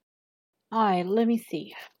Alright, let me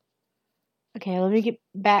see. Okay, let me get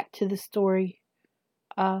back to the story.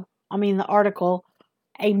 The article,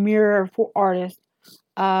 A Mirror for Artists.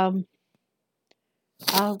 Um,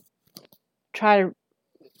 I'll try to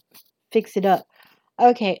fix it up.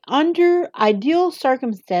 Okay, under ideal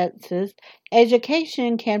circumstances,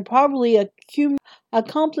 education can probably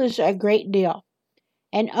accomplish a great deal.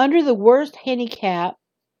 And under the worst handicaps,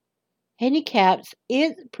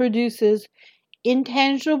 it produces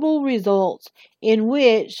intangible results in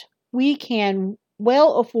which we can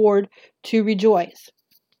well afford to rejoice.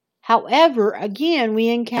 However, again, we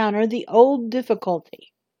encounter the old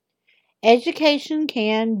difficulty. Education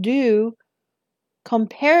can do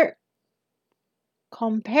compar-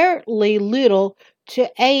 comparatively little to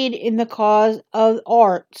aid in the cause of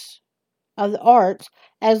the arts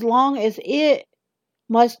as long as it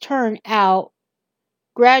must turn out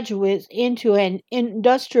graduates into an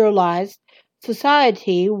industrialized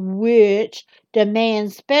society which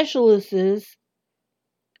demands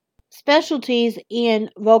specialties in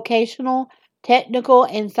vocational, technical,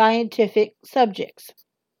 and scientific subjects.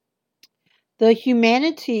 The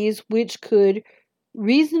humanities, which could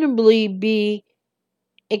reasonably be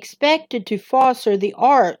expected to foster the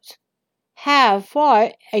arts, have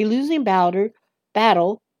fought a losing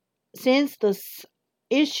battle since the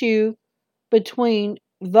issue between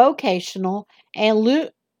vocational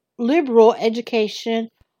and liberal education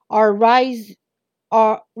was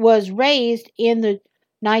raised in the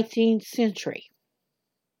 19th century,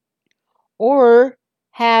 or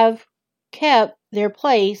have kept their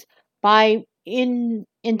place by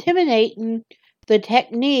intimidating the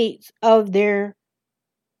techniques of their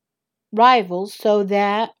rivals so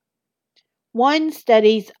that one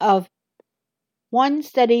studies of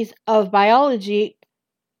biology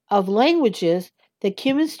of languages, the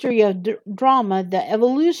chemistry of drama, the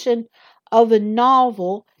evolution of the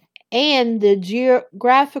novel, and the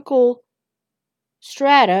geographical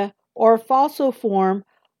strata or fossil form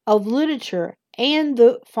of literature and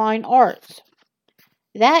the fine arts.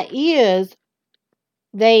 That is,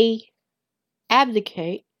 they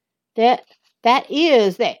abdicate that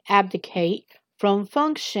they abdicate from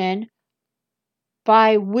function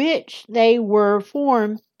by which they were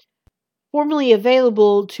formerly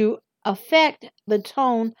available to affect the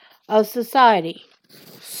tone of society.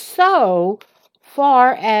 So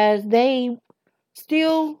far as they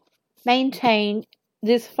still maintain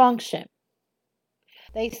this function,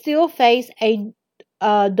 they still face a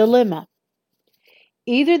dilemma.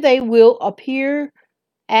 Either they will appear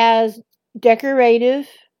as decorative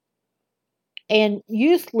and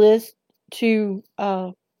to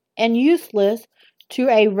uh, useless to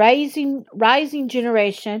a rising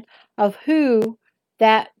generation of who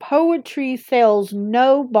that poetry sells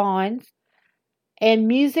no bonds and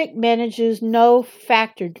music manages no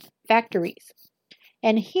factories,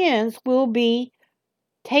 and hence will be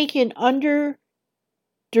taken under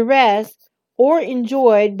duress or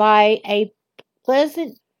enjoyed by a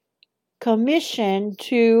pleasant commission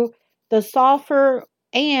to the softer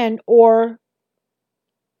and or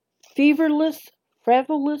feverless,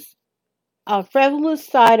 frivolous, frivolous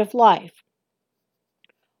side of life,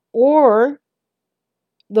 or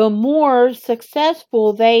the more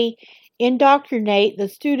successful they indoctrinate the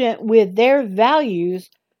student with their values,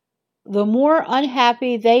 the more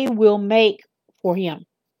unhappy they will make for him.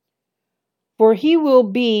 For he will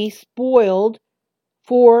be spoiled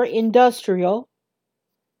for industrial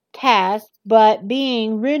tasks, but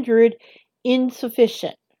being rendered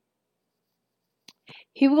insufficient,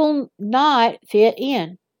 he will not fit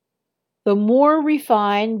in. The more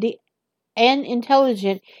refined and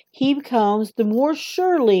intelligent he becomes, the more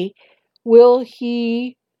surely will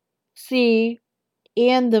he see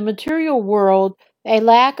in the material world a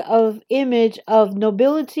lack of image of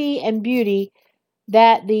nobility and beauty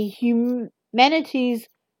that the humanities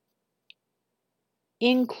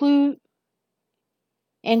include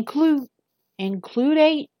include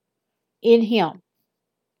include in him.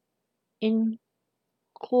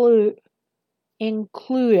 Include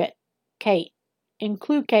include it, Kate.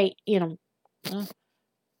 Include Kate in him.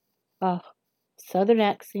 Uh, Southern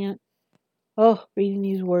accent. Oh, reading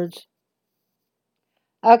these words.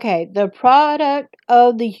 Okay, the product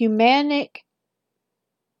of the humanic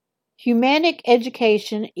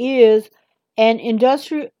education is an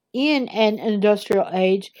industrial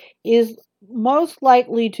age is most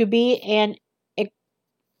likely to be an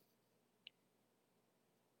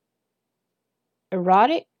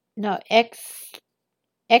erotic no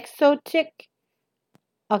exotic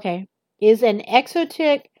okay is an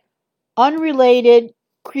exotic unrelated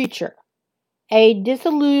creature, a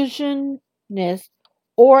disillusionist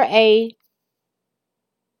or a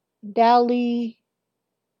Dali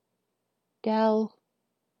Dal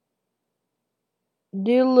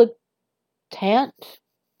Dilettante.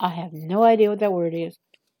 I have no idea what that word is.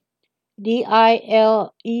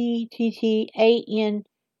 Dilettante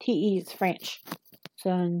is French. So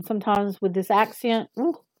and sometimes with this accent,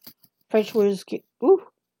 French words get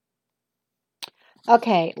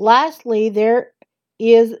Okay. Lastly, there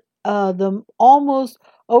is the almost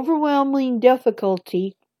overwhelming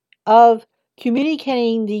difficulty of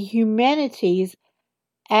communicating the humanities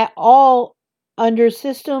at all under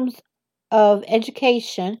systems of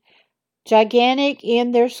education, gigantic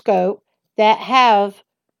in their scope, that have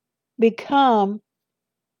become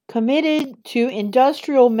committed to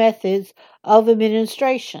industrial methods of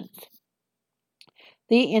administration.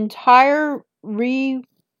 The entire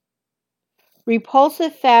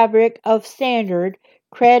repulsive fabric of standard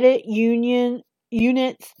credit union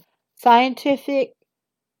units, scientific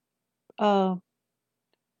uh,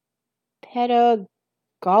 pedagogy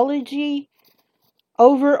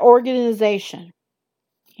over organization.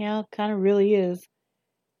 Yeah, kind of really is.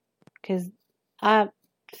 Because I,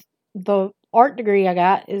 the art degree I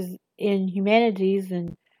got is in humanities,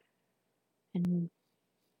 and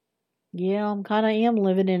yeah, I'm kind of am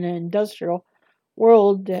living in an industrial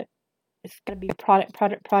world that it's got to be product.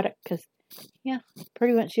 Because yeah,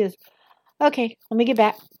 pretty much is. Okay, let me get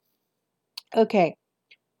back. Okay,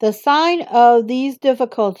 the sign of these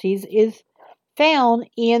difficulties is found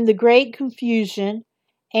in the great confusion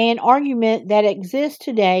and argument that exists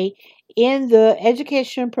today in the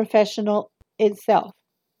education professional itself.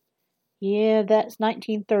 Yeah, that's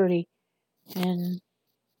 1930. And,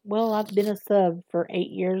 well, I've been a sub for 8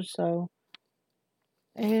 years, so.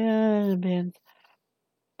 And been,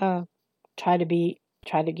 uh, try to be,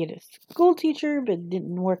 try to get a school teacher, but it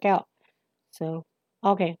didn't work out. So,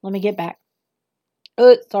 okay, let me get back.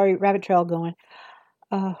 Oh, sorry, rabbit trail going.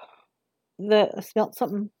 Uh, I smelt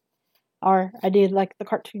something, or I did like the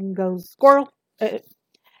cartoon goes squirrel.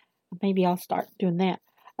 Maybe I'll start doing that.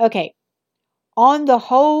 Okay. On the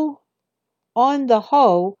whole, on the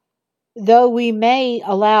whole, though we may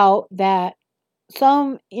allow that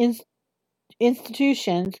some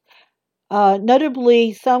institutions,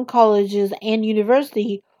 notably some colleges and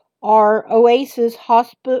universities, are oases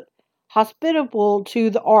hospitable to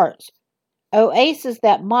the arts, oases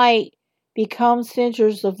that might become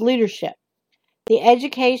centers of leadership. The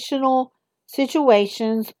educational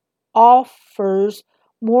situations offers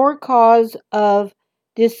more cause of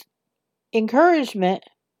encouragement,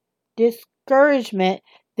 discouragement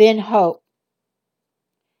than hope.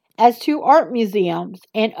 As to art museums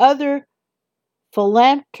and other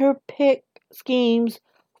philanthropic schemes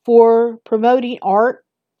for promoting art,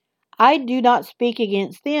 I do not speak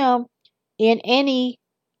against them in any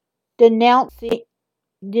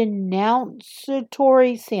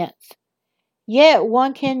denunciatory sense. Yet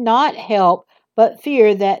one cannot help but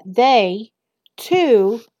fear that they,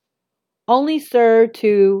 too, only serve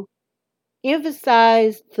to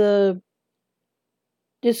emphasize the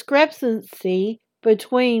discrepancy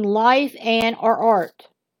between life and our art.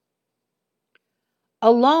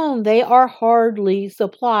 Alone they hardly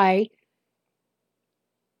supply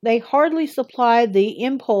the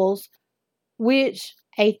impulse which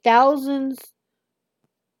a thousand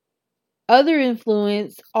other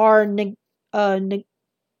influences are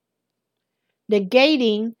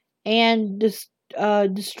negating and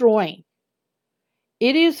destroying.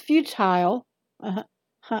 It is futile. Now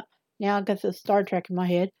I got the Star Trek in my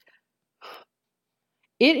head.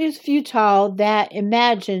 It is futile to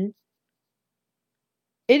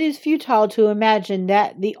imagine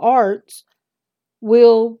that the arts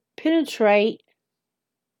will penetrate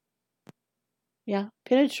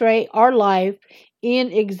our life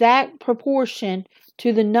in exact proportion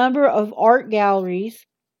to the number of art galleries,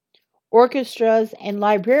 orchestras, and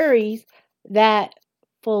libraries that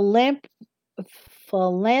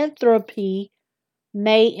philanthropy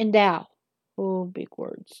may endow. Oh, big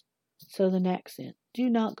words. Southern accent. Do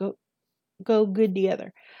not go good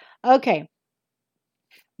together. Okay.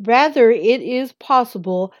 Rather, it is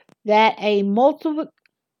possible that a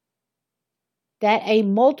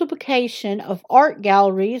multiplication of art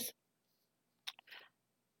galleries,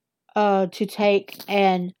 to take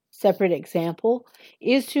an separate example,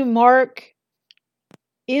 is a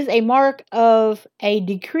mark of a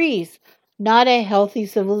decrease, not a healthy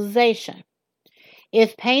civilization.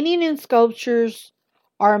 If painting and sculptures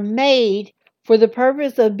are made for the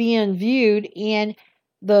purpose of being viewed in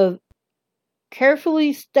the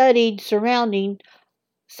carefully studied surroundings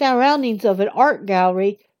of an art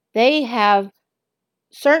gallery, they have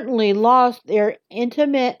certainly lost their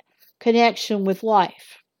intimate connection with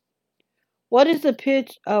life. What is a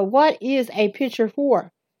picture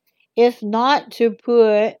for? If not to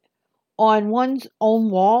put on one's own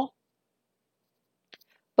wall,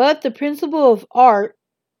 but the principle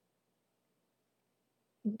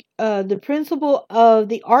of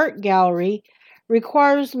the art gallery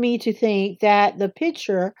requires me to think that the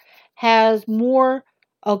picture has more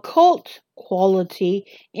occult quality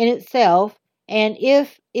in itself, and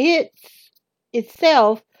if it's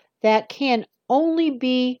itself that can only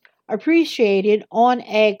be appreciated on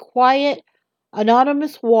a quiet,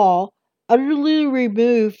 anonymous wall, utterly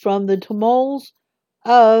removed from the tumults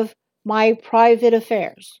of my private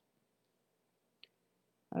affairs.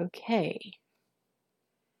 Okay.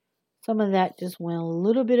 Some of that just went a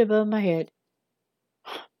little bit above my head.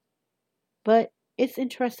 But it's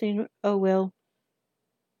interesting. Oh, well,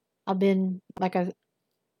 I've been, like I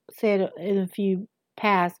said in a few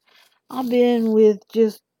past, I've been with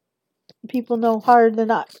just people no harder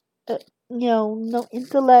than I, no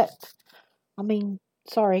intellect. I mean,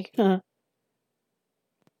 sorry.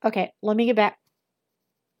 Okay, let me get back.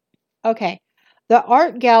 Okay. The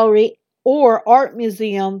art gallery or art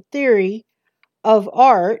museum theory of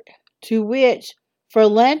art, to which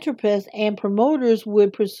philanthropists and promoters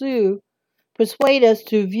would persuade us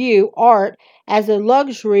to view art as a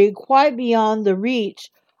luxury quite beyond the reach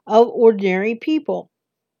of ordinary people.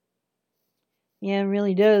 Yeah, it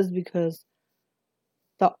really does, because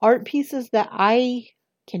the art pieces that I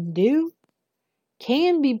can do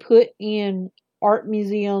can be put in art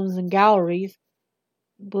museums and galleries,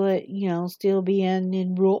 but still being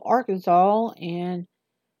in rural Arkansas and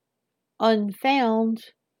unfound.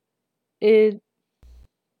 It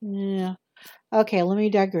Yeah. Okay, let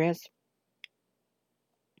me digress.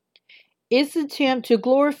 Its attempt to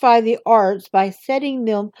glorify the arts by setting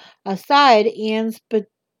them aside in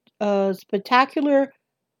spectacular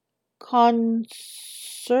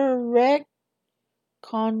consecrated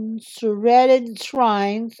consecrated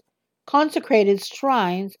shrines consecrated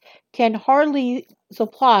shrines can hardly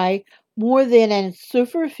supply more than a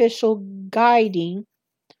superficial guiding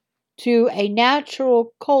to a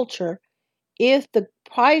natural culture if the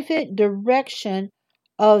private direction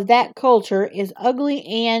of that culture is ugly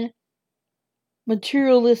and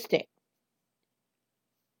materialistic.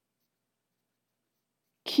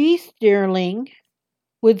 Keith Sterling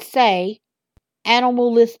would say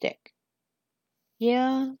animalistic.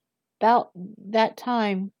 Yeah, about that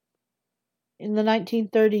time in the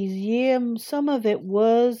 1930s. Yeah, some of it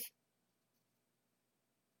was.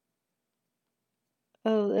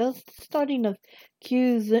 Oh, that's the starting of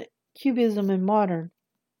Cubism and modern.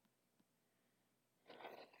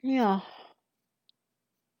 Yeah,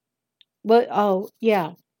 but oh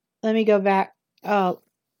yeah, let me go back. Uh,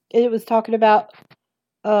 it was talking about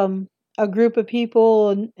um a group of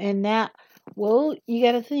people and that. Well, you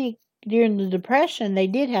got to think during the Depression they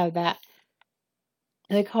did have that.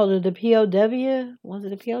 They called it the POW. Was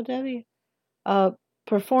it a POW? Uh,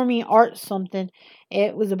 Performing arts something.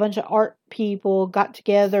 It was a bunch of art people got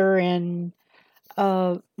together and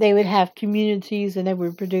they would have communities and they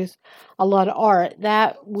would produce a lot of art.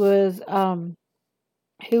 That was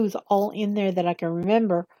who was all in there that I can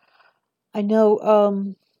remember. I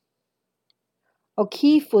know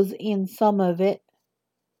O'Keeffe was in some of it.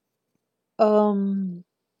 Um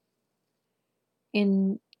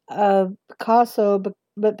in Picasso,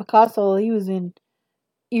 but Picasso he was in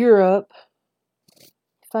Europe.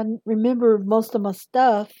 If I remember most of my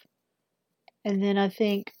stuff, and then I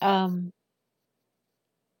think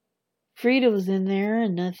Frida was in there,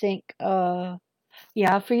 and I think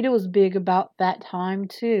yeah, Frida was big about that time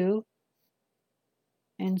too,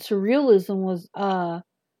 and surrealism was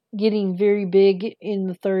getting very big in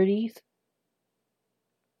the 30s.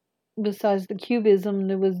 Besides the cubism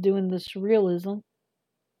that was doing the surrealism.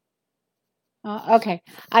 Okay,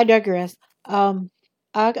 I digress. Um,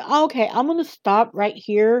 okay, I'm gonna stop right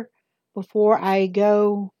here before I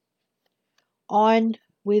go on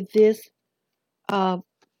with this uh,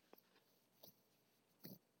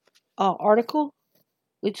 article,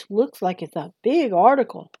 which looks like it's a big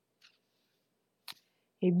article.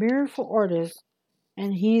 A mirror for artists,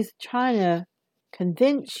 and he's trying to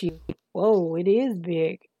convince you. Whoa, it is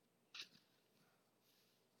big.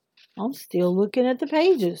 I'm still looking at the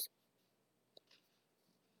pages.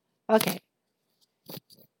 Okay.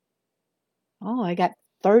 Oh, I got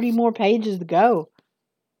 30 more pages to go.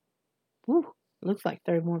 Whew, looks like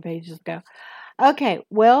 30 more pages to go. Okay,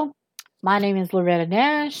 well, my name is Loretta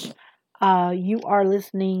Nash. You are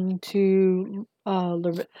listening to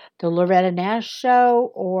the Loretta Nash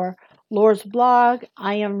Show or Lore's blog.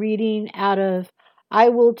 I am reading out of I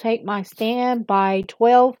Will Take My Stand by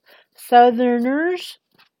 12 Southerners.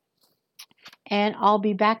 and I'll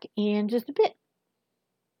be back in just a bit.